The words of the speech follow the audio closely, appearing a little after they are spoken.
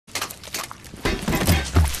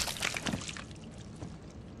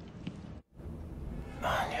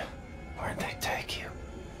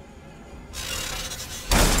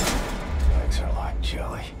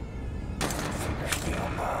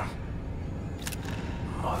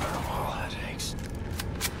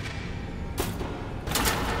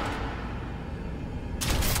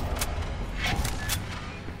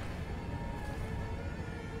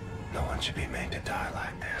one should be made to die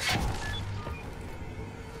like this.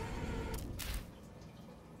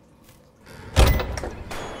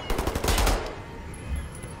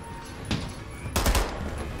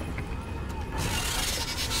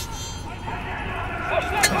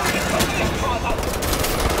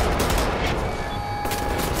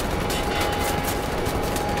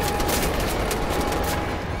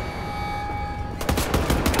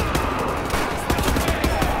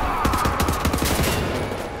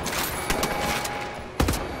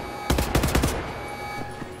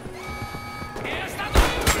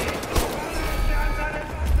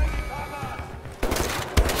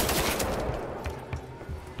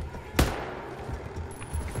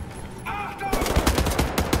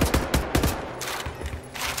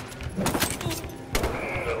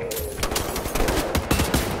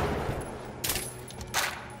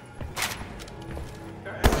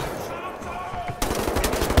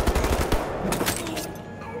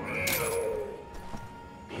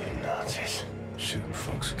 Shooting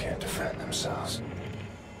folks who can't defend themselves.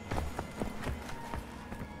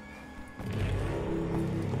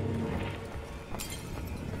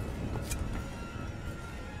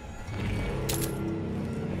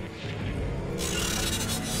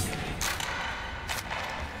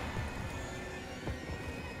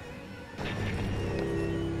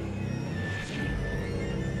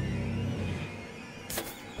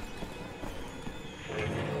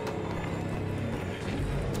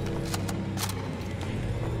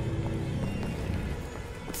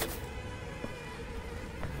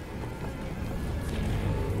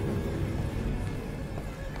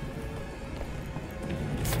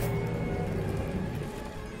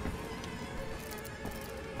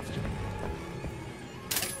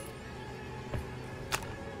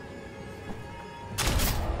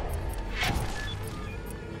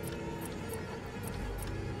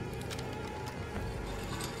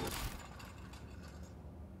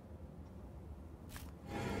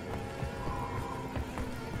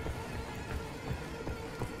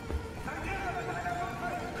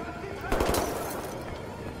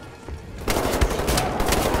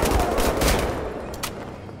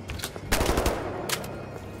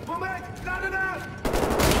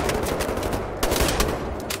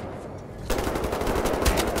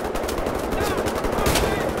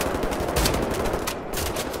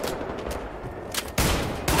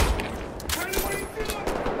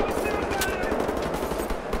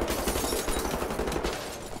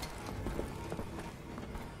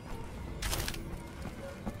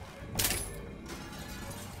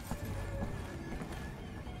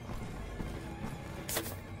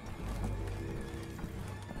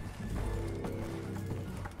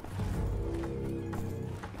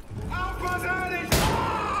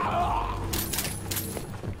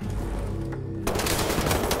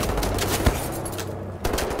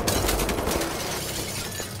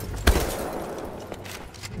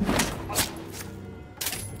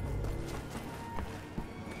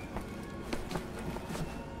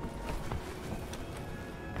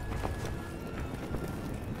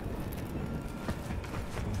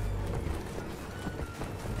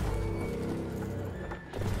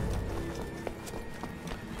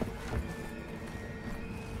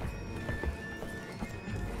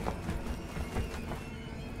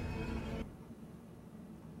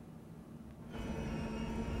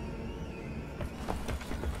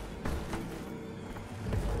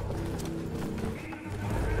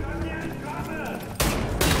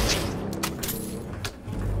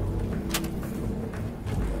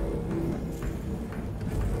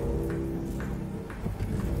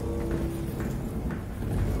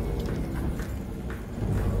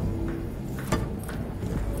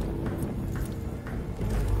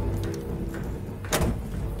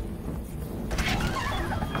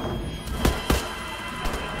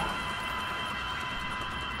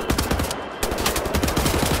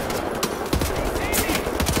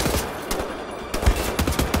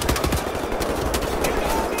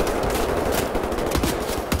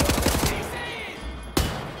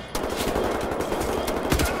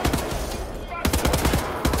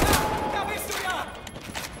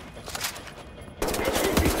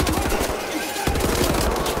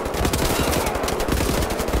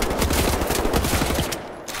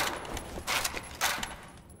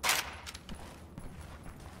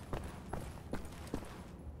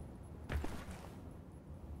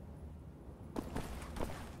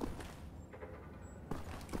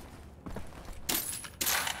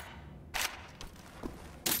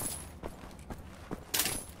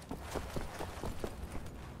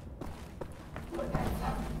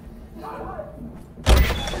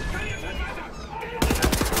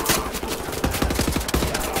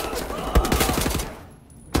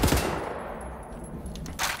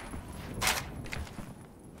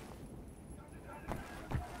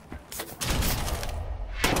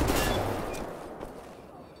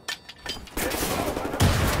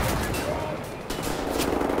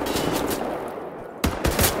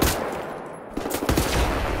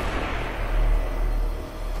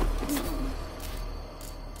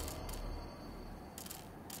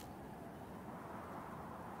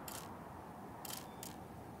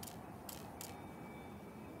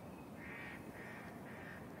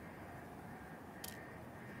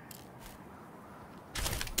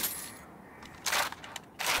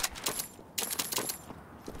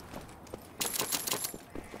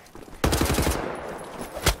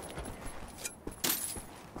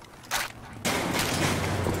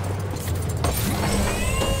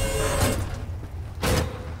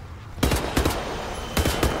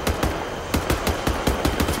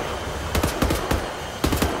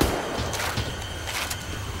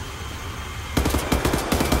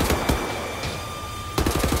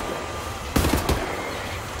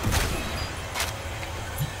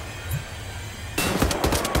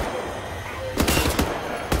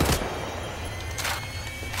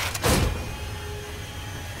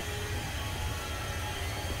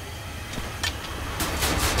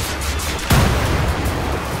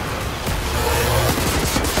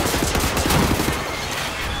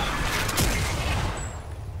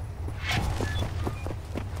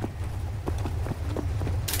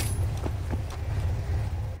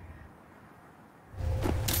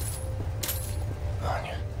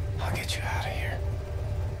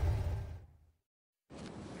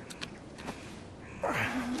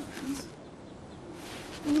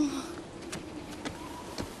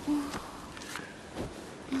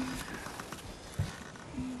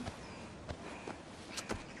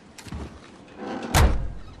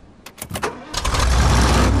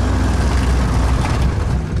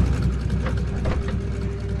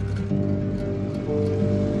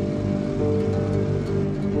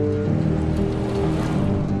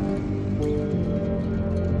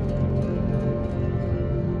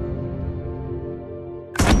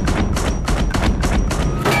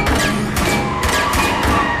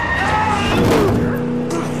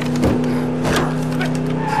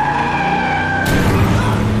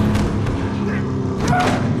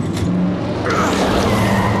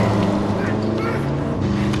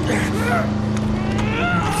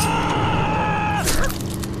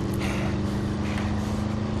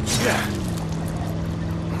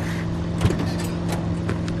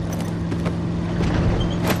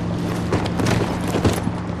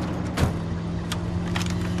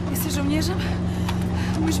 Jesteś żołnierzem?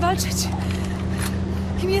 Umiesz walczyć?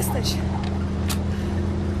 Kim jesteś?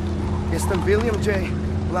 Jestem William J.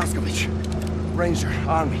 Blaskowicz. Ranger,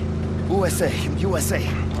 Army. USA.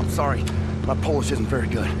 I'm sorry, my Polish isn't very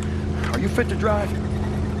good. Are you fit to drive?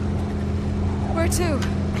 Where to?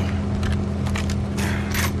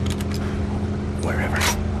 Wherever.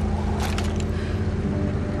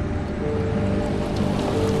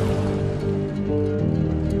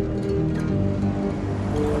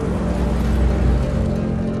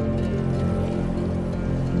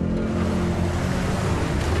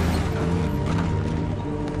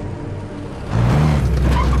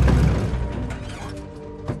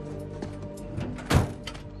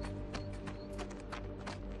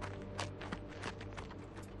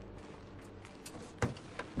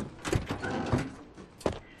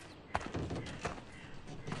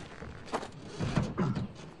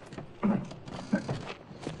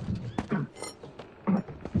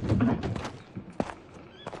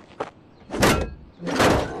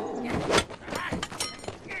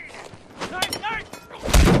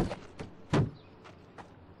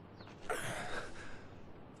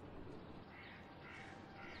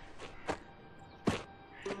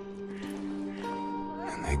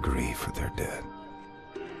 And they grieve for their dead.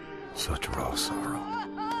 Such raw sorrow.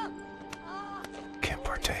 Can't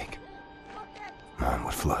partake. Mine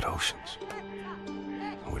would flood oceans.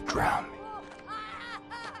 Would drown me.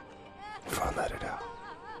 If I let it out.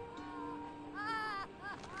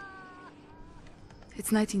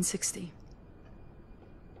 It's 1960.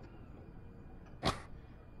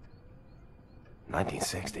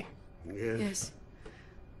 1960? Yes.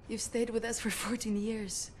 You've stayed with us for 14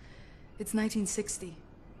 years. It's 1960.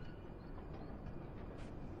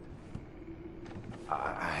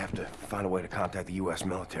 I have to find a way to contact the U.S.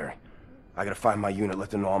 military. I gotta find my unit, let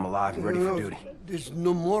them know I'm alive and ready for duty. There's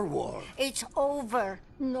no more war. It's over.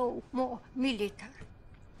 No more military.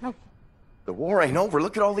 No. The war ain't over.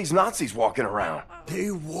 Look at all these Nazis walking around.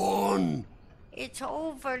 They won. It's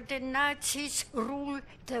over. The Nazis rule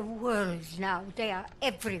the world now. They are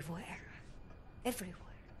everywhere. Everywhere.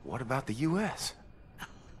 What about the U.S.?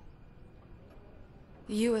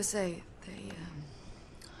 The USA, they,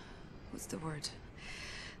 what's the word?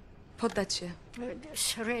 Poddacie.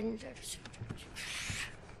 Surrender.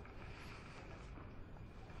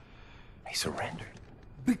 He surrendered.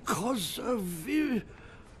 Because of you.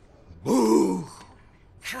 Boo!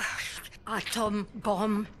 Atom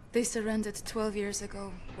bomb. They surrendered 12 years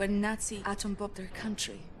ago when Nazi atom bombed their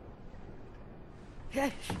country.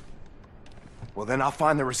 Yes. Well, then I'll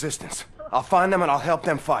find the resistance. I'll find them and I'll help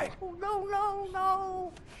them fight. Oh, no.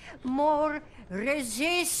 More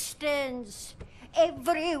resistance.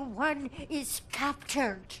 Everyone is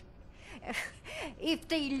captured. If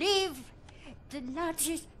they leave, the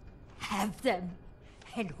Nazis have them.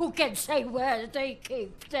 And who can say where they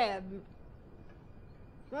keep them?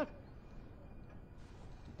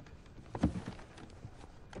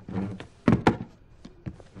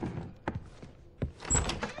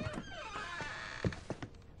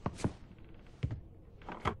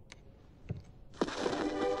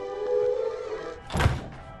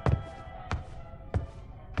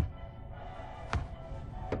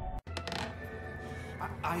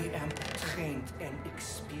 I am a trained and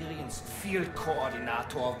experienced field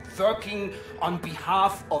coordinator working on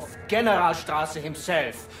behalf of Generalstrasse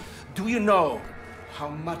himself. Do you know how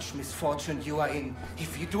much misfortune you are in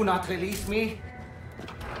if you do not release me? I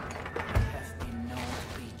have been known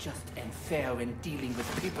to be just and fair when dealing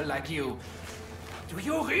with people like you. Do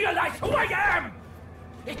you realize who I am?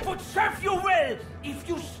 It would serve you well if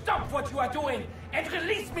you stop what you are doing and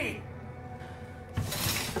release me.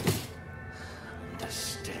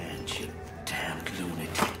 Understand, you damned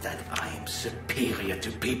lunatic, that I am superior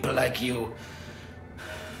to people like you.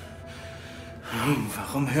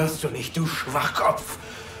 Warum hörst du nicht, du Schwachkopf?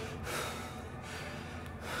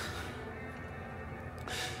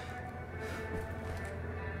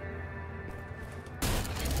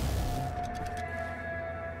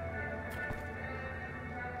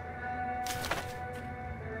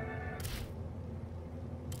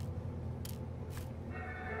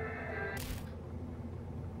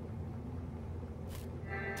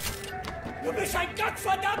 Du bist ein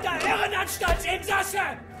gottverdammter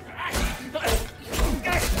Irrenanstaltsinsasse!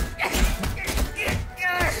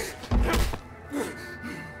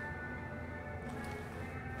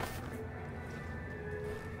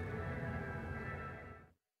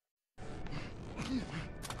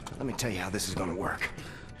 Let me tell you how this is gonna work.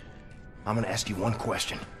 I'm gonna ask you one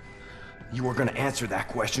question. You are gonna answer that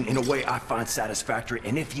question in a way I find satisfactory,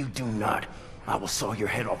 and if you do not, I will saw your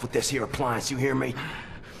head off with this here appliance, you hear me?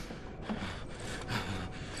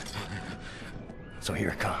 So here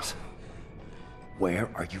it comes. Where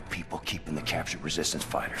are you people keeping the captured resistance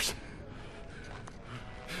fighters?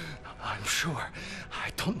 I'm sure.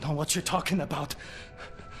 I don't know what you're talking about.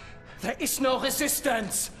 There is no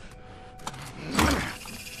resistance!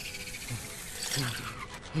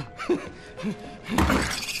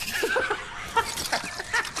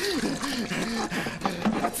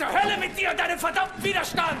 Zur Hölle mit dir und deinem verdammten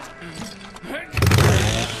Widerstand!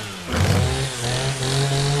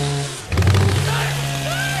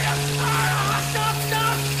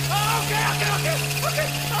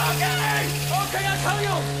 Okay, I'll tell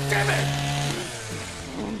you! Damn it!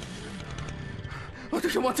 What do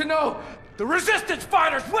you want to know? The resistance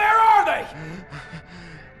fighters, where are they?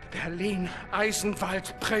 Berlin,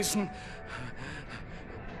 Eisenwald, prison.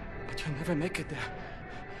 But you'll never make it there.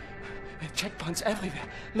 There are checkpoints everywhere.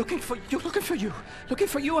 Looking for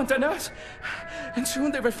you and the nurse. And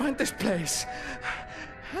soon they will find this place.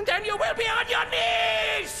 And then you will be on your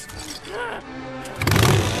knees!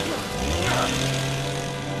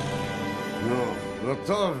 No,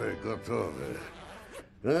 gotowy.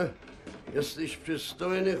 Jesteś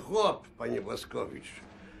przystojny chłop, panie Błaskowicz.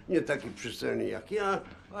 Nie taki przystojny jak ja,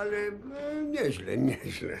 ale nieźle.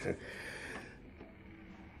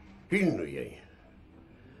 Pilnuj jej.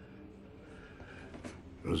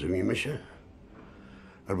 Rozumiemy się?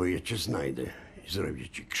 Albo ja cię znajdę i zrobię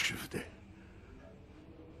ci krzywdę.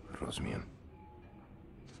 Rozumiem.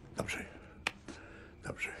 Dobrze.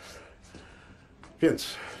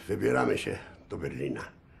 Więc wybieramy się do Berlina.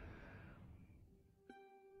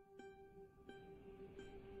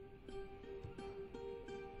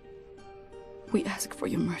 We ask for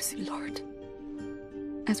your mercy, Lord,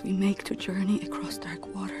 as we make to journey across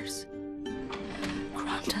dark waters.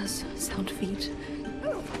 Grant us sound feet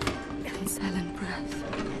and silent breath.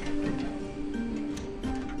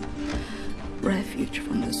 Refuge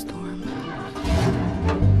from the storm.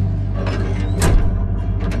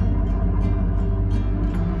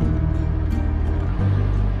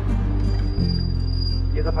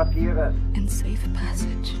 Ihre Papiere. And safe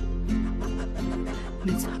passage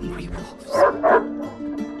amidst hungry wolves.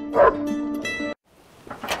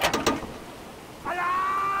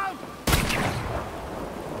 Alarm!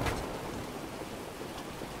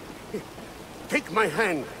 Take my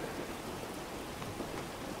hand.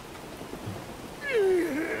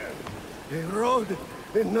 The road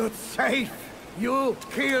is not safe. You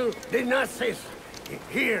kill the Nazis.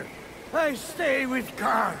 Here, I stay with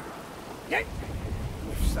Karl.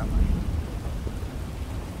 Wstawaj.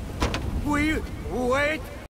 We wait